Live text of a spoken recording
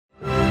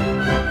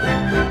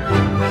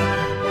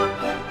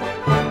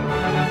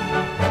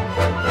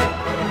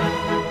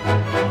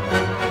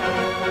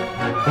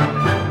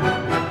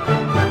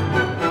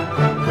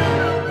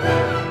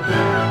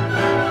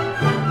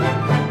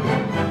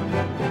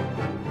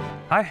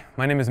Hi,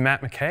 my name is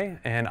McKay,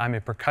 and I'm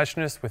a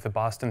percussionist with the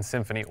Boston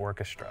Symphony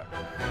Orchestra.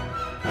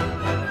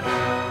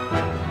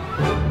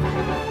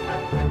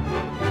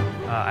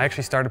 I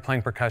actually started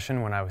playing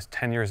percussion when I was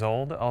 10 years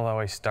old, although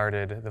I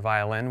started the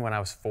violin when I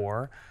was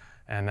 4,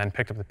 and then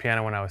picked up the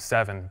piano when I was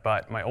 7.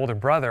 But my older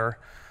brother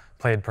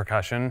played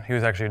percussion. He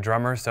was actually a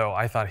drummer, so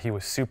I thought he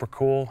was super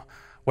cool,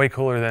 way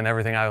cooler than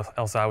everything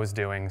else I was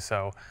doing.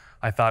 So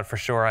I thought for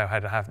sure I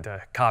had to have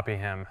to copy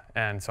him.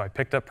 And so I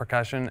picked up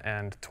percussion,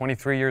 and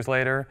 23 years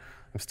later,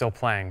 I'm still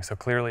playing, so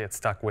clearly it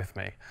stuck with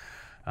me.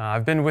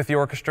 I've been with the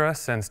orchestra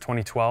since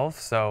 2012,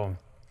 so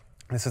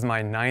this is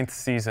my 9th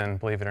season,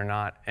 believe it or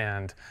not,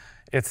 and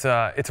it's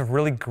a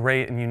really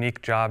great and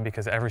unique job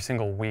because every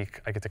single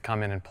week I get to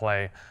come in and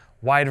play a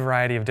wide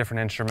variety of different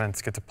instruments,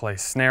 get to play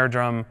snare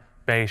drum,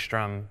 bass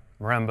drum,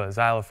 marimba,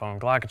 xylophone,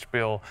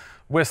 glockenspiel,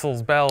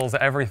 whistles, bells,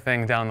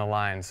 everything down the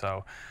line,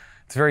 so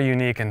it's a very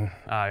unique and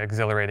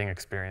exhilarating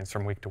experience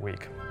from week to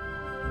week.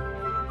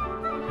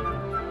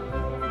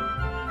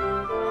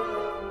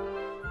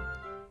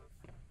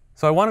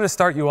 So I wanted to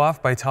start you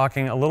off by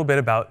talking a little bit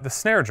about the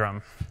snare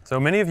drum.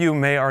 So many of you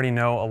may already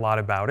know a lot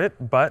about it,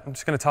 but I'm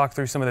just going to talk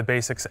through some of the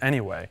basics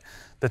anyway.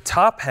 The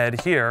top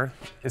head here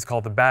is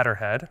called the batter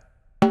head.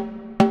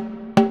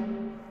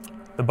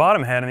 The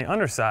bottom head on the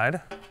underside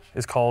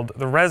is called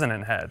the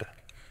resonant head.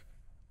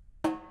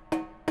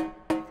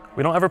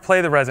 We don't ever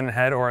play the resonant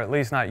head, or at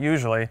least not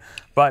usually,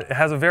 but it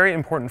has a very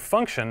important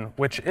function,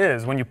 which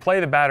is when you play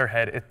the batter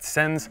head, it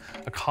sends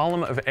a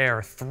column of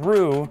air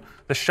through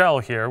the shell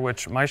here,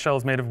 which my shell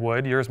is made of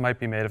wood, yours might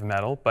be made of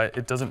metal, but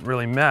it doesn't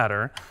really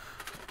matter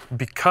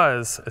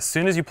because as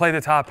soon as you play the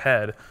top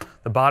head,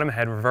 the bottom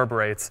head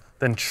reverberates,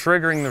 then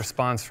triggering the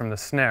response from the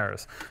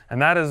snares.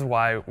 And that is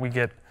why we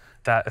get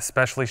that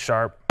especially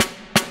sharp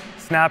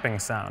snapping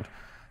sound.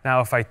 Now,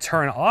 if I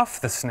turn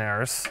off the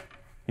snares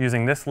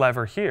using this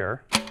lever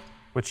here,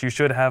 which you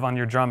should have on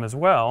your drum as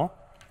well,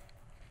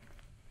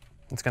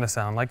 it's going to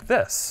sound like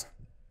this.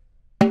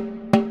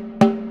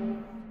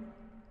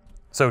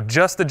 So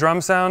just the drum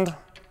sound,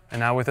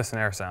 and now with a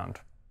snare sound.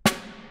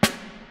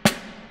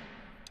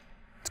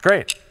 It's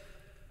great.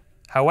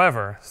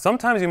 However,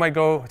 sometimes you might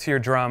go to your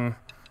drum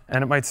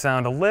and it might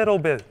sound a little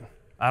bit,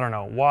 I don't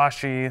know,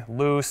 washy,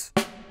 loose.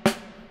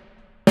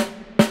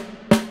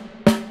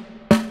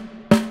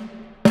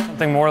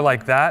 Something more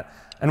like that.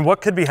 And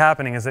what could be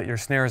happening is that your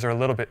snares are a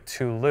little bit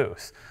too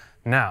loose.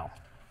 Now,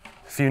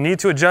 if you need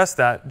to adjust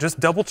that, just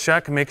double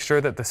check and make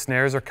sure that the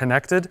snares are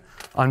connected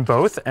on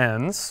both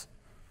ends.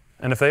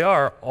 And if they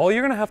are, all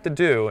you're going to have to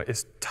do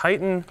is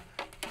tighten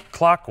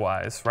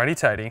clockwise,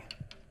 righty-tighty,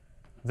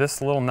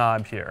 this little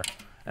knob here.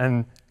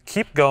 And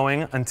keep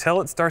going until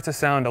it starts to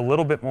sound a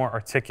little bit more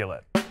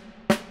articulate.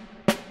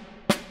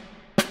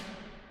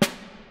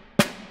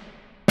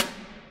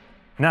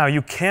 Now,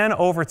 you can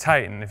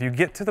over-tighten. If you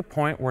get to the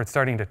point where it's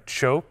starting to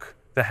choke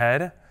the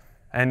head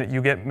and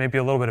you get maybe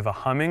a little bit of a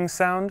humming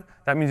sound,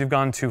 that means you've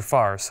gone too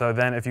far. So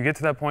then if you get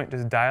to that point,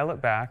 just dial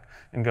it back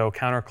and go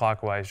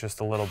counterclockwise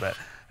just a little bit,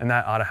 and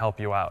that ought to help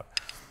you out.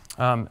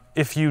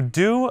 If you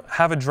do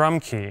have a drum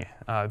key,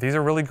 these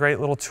are really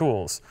great little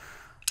tools.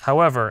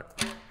 However,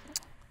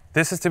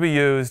 this is to be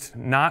used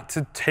not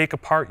to take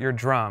apart your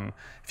drum.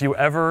 If you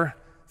ever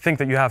think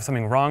that you have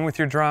something wrong with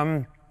your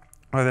drum,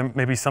 or there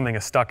maybe something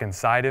is stuck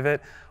inside of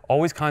it,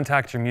 always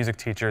contact your music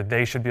teacher.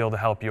 They should be able to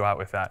help you out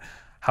with that.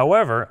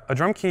 However, a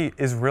drum key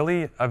is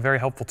really a very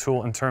helpful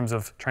tool in terms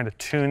of trying to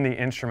tune the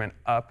instrument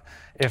up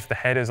if the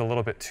head is a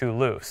little bit too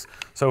loose.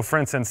 So for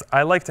instance,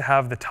 I like to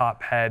have the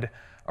top head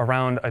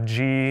around a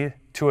G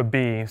to a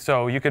B,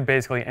 so you could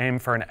basically aim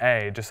for an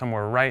A, just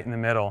somewhere right in the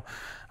middle.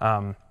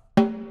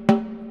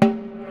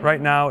 Right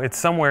now, it's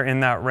somewhere in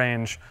that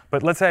range,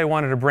 but let's say I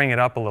wanted to bring it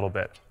up a little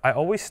bit. I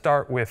always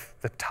start with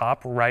the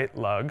top right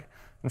lug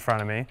in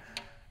front of me,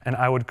 and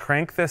I would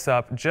crank this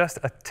up just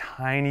a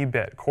tiny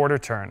bit, quarter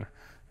turn.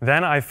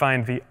 Then I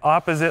find the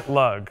opposite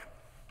lug,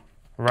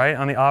 right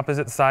on the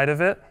opposite side of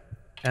it,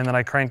 and then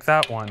I crank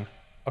that one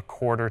a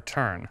quarter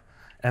turn.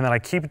 And then I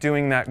keep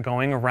doing that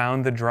going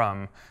around the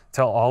drum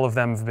till all of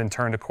them have been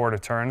turned a quarter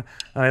turn.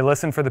 And I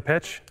listen for the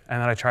pitch,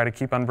 and then I try to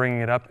keep on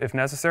bringing it up if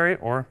necessary,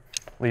 or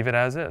leave it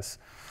as is.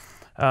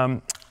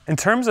 In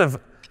terms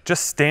of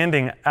just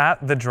standing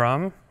at the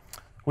drum,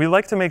 we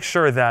like to make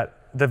sure that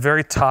the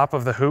very top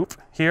of the hoop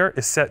here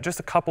is set just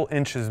a couple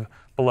inches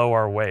below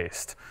our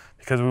waist,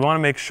 because we want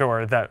to make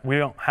sure that we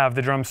don't have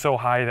the drum so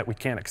high that we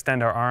can't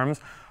extend our arms,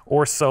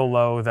 or so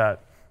low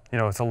that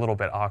it's a little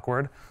bit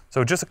awkward.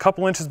 So just a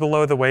couple inches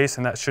below the waist,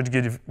 and that should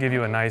give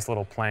you a nice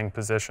little playing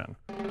position.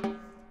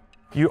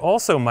 You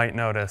also might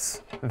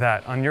notice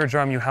that on your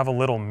drum you have a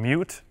little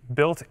mute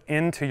built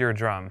into your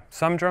drum.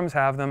 Some drums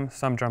have them,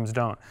 some drums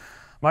don't.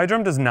 My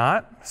drum does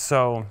not,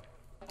 so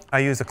I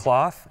use a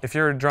cloth. If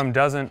your drum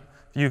doesn't,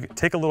 you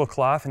take a little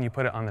cloth and you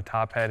put it on the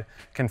top head.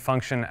 It can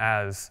function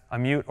as a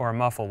mute or a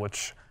muffle,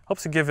 which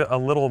helps to give it a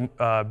little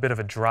bit of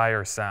a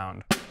drier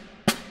sound.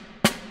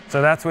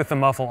 So that's with the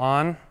muffle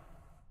on.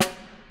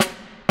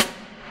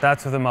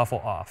 That's with the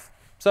muffle off.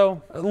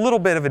 So a little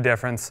bit of a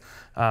difference.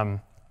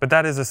 but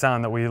that is a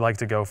sound that we like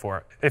to go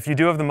for. If you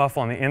do have the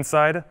muffle on the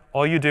inside,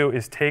 all you do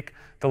is take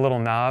the little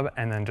knob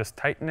and then just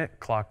tighten it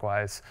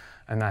clockwise,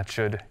 and that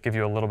should give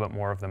you a little bit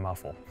more of the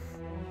muffle.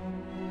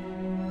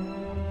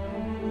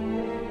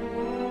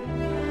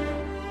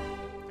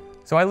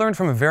 So I learned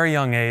from a very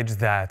young age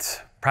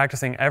that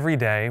practicing every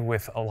day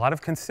with a lot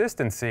of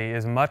consistency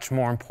is much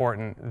more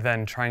important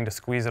than trying to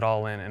squeeze it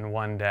all in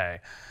one day.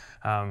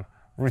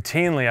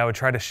 Routinely, I would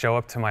try to show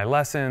up to my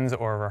lessons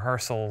or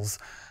rehearsals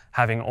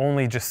having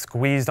only just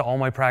squeezed all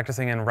my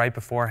practicing in right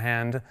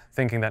beforehand,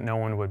 thinking that no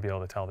one would be able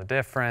to tell the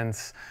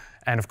difference.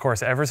 And of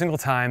course, every single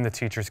time the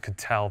teachers could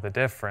tell the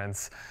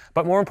difference.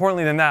 But more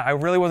importantly than that, I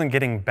really wasn't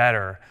getting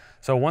better.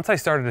 So once I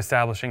started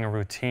establishing a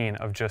routine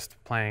of just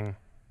playing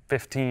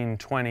 15,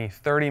 20,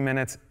 30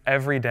 minutes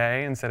every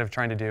day instead of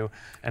trying to do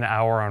an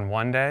hour on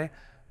one day,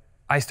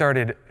 I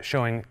started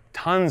showing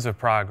tons of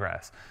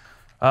progress.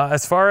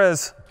 As far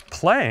as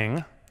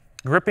playing,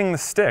 gripping the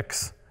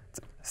sticks,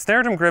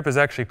 snare drum grip is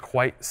actually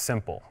quite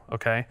simple,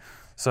 okay?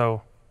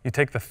 So you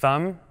take the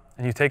thumb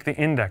and you take the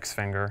index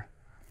finger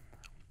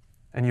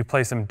and you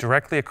place them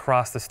directly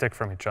across the stick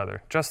from each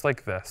other, just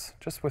like this,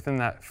 just within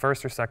that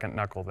first or second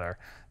knuckle there.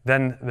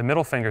 Then the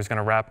middle finger is going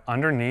to wrap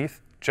underneath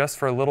just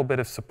for a little bit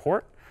of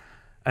support,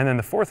 and then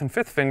the fourth and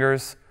fifth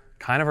fingers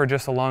kind of are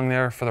just along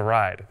there for the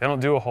ride. They don't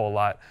do a whole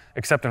lot,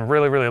 except in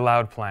really, really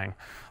loud playing.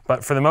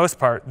 But for the most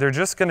part, they're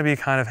just going to be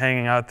kind of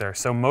hanging out there.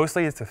 So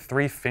mostly it's a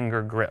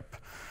 3-finger grip.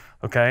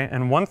 Okay,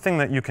 and one thing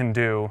that you can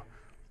do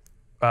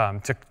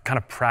to kind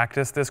of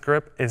practice this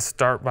grip is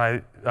start by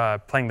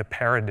playing the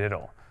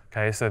paradiddle.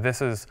 Okay, so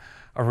this is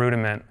a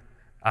rudiment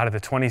out of the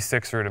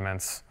 26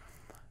 rudiments,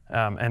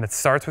 and it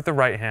starts with the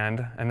right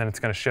hand, and then it's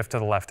going to shift to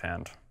the left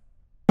hand.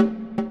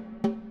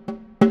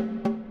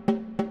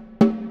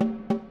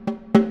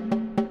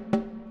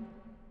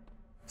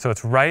 So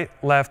it's right,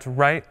 left,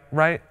 right,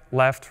 right,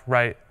 left,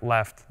 right,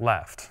 left,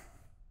 left.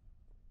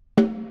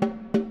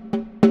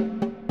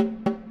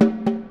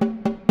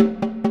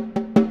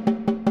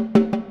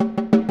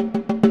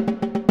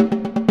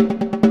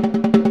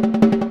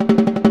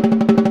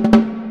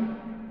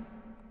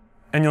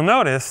 And you'll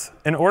notice,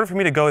 in order for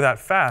me to go that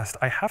fast,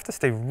 I have to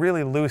stay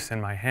really loose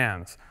in my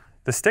hands.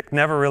 The stick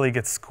never really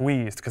gets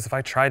squeezed, because if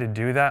I try to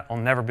do that, I'll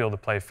never be able to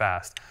play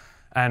fast.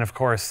 And of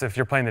course, if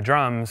you're playing the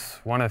drums,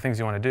 one of the things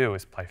you want to do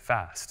is play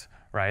fast,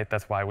 right?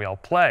 That's why we all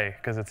play,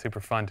 because it's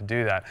super fun to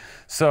do that.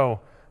 So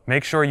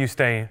make sure you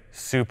stay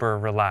super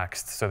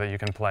relaxed so that you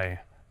can play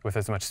with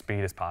as much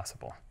speed as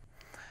possible.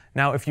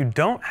 Now, if you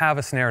don't have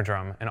a snare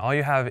drum and all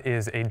you have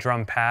is a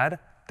drum pad,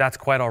 that's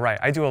quite all right.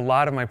 I do a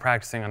lot of my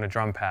practicing on a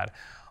drum pad.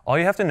 All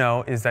you have to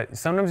know is that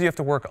sometimes you have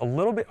to work a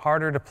little bit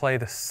harder to play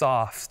the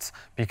softs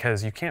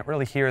because you can't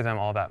really hear them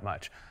all that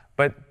much.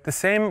 But the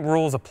same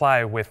rules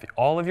apply with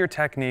all of your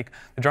technique.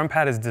 The drum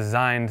pad is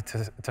designed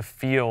to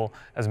feel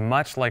as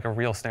much like a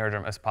real snare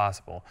drum as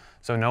possible.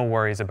 So no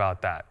worries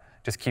about that.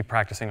 Just keep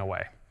practicing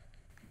away.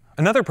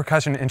 Another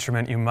percussion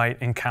instrument you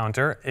might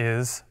encounter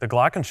is the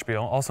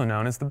glockenspiel, also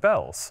known as the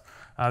bells.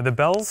 The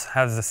bells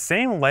has the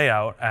same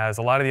layout as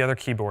a lot of the other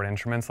keyboard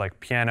instruments like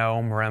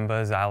piano,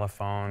 marimba,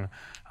 xylophone,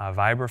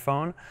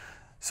 vibraphone.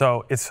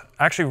 So it's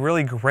actually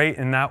really great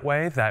in that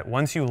way that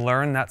once you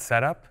learn that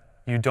setup,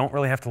 you don't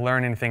really have to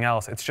learn anything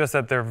else. It's just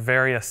that they're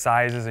various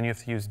sizes and you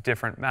have to use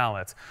different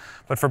mallets.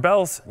 But for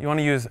bells, you want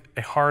to use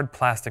a hard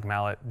plastic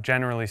mallet,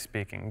 generally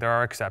speaking. There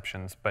are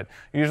exceptions, but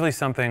usually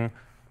something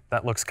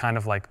that looks kind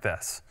of like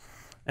this.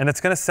 And it's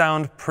going to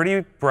sound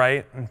pretty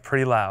bright and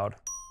pretty loud.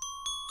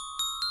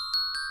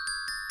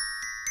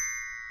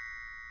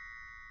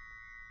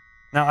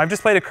 Now, I've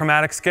just played a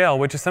chromatic scale,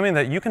 which is something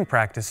that you can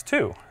practice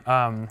too.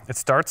 It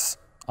starts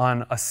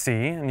on a C,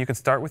 and you can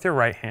start with your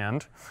right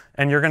hand,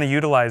 and you're going to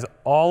utilize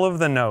all of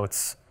the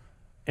notes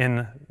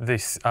in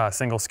this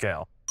single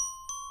scale.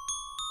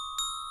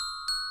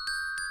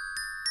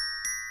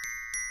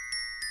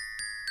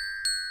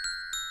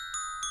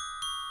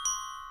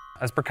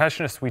 As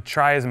percussionists, we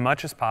try as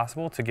much as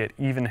possible to get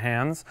even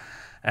hands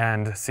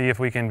and see if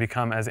we can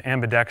become as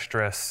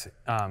ambidextrous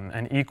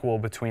and equal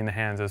between the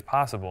hands as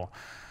possible.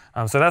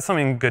 So that's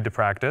something good to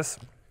practice.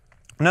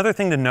 Another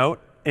thing to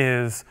note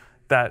is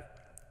that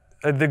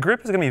the grip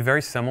is going to be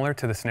very similar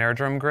to the snare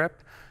drum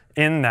grip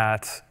in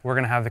that we're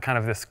going to have the kind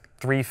of this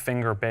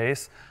 3-finger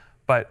bass.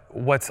 But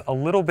what's a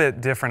little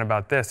bit different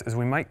about this is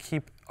we might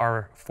keep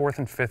our 4th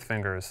and 5th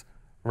fingers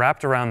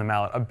wrapped around the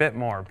mallet a bit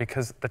more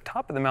because the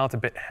top of the mallet's a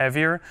bit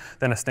heavier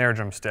than a snare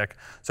drum stick.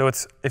 So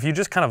if you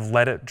just kind of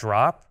let it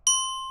drop,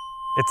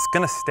 it's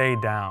going to stay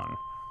down.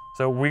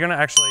 So we're going to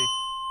actually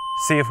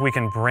see if we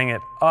can bring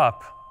it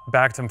up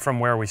back from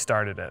where we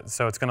started it.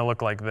 So it's going to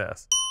look like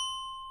this.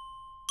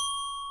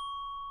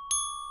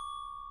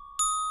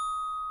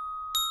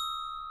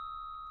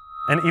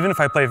 And even if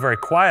I play very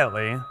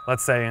quietly,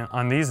 let's say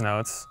on these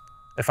notes,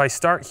 if I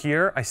start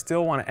here, I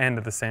still want to end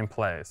at the same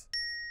place.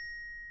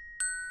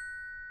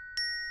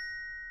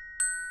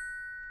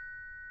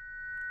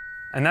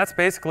 And that's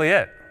basically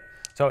it.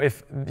 So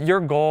if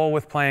your goal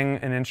with playing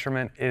an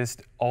instrument is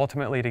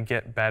ultimately to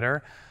get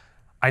better,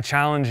 I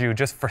challenge you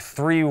just for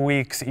 3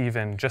 weeks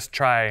even, just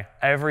try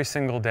every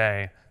single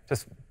day,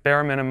 just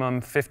bare minimum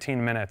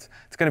 15 minutes.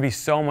 It's going to be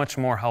so much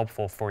more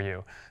helpful for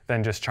you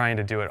than just trying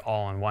to do it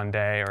all in 1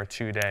 day or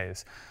 2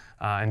 days.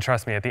 And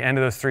trust me, at the end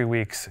of those 3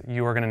 weeks,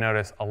 you are going to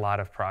notice a lot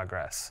of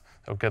progress.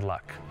 So good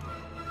luck.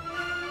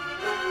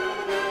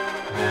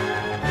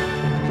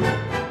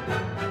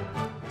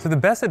 So the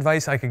best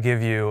advice I could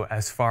give you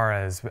as far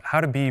as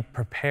how to be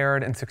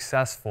prepared and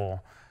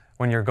successful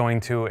when you're going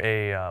to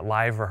a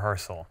live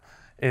rehearsal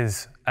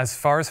is, as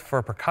far as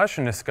for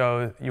percussionists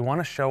go, you want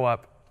to show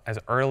up as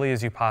early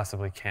as you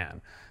possibly can,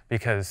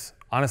 because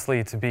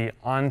honestly, to be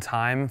on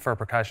time for a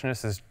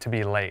percussionist is to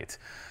be late.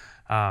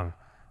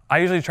 I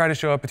usually try to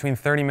show up between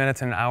 30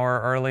 minutes and an hour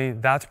early.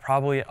 That's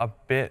probably a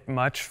bit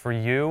much for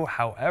you.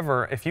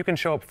 However, if you can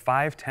show up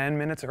 5-10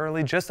 minutes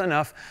early, just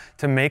enough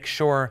to make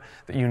sure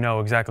that you know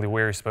exactly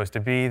where you're supposed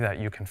to be, that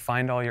you can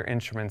find all your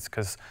instruments,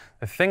 because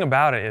the thing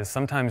about it is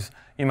sometimes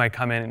you might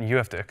come in and you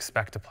have to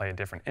expect to play a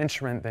different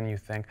instrument than you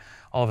think.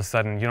 All of a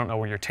sudden, you don't know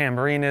where your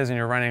tambourine is and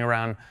you're running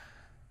around.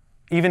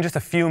 Even just a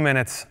few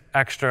minutes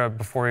extra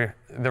before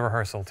the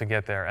rehearsal to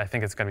get there, I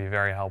think it's going to be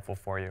very helpful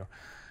for you.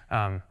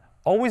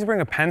 Always bring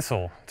a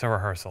pencil to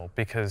rehearsal,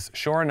 because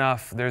sure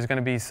enough, there's going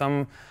to be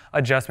some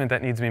adjustment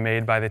that needs to be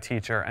made by the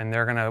teacher, and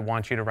they're going to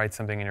want you to write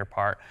something in your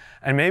part.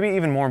 And maybe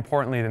even more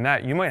importantly than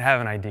that, you might have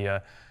an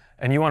idea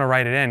and you want to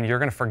write it in. You're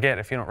going to forget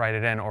if you don't write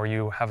it in, or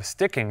you have a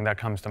sticking that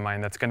comes to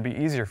mind that's going to be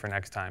easier for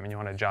next time and you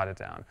want to jot it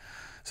down.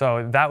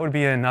 So that would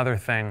be another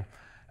thing.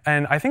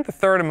 And I think the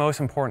third and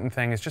most important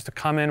thing is just to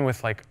come in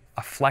with like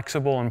a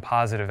flexible and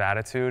positive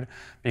attitude,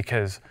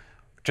 because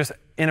just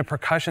in a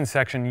percussion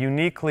section,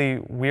 uniquely,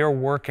 we're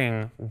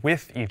working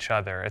with each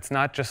other. It's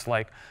not just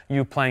like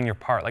you playing your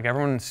part. Like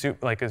everyone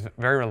is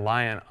very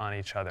reliant on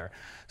each other.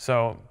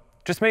 So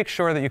just make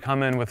sure that you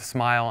come in with a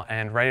smile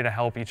and ready to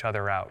help each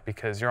other out,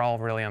 because you're all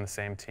really on the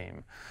same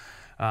team.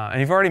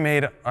 And you've already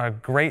made a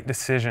great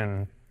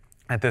decision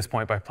at this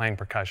point by playing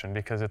percussion,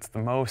 because it's the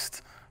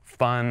most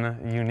fun,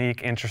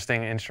 unique,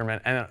 interesting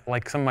instrument, and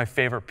like some of my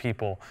favorite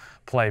people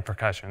play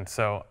percussion.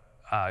 So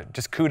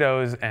just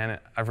kudos, and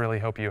I really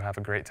hope you have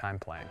a great time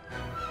playing.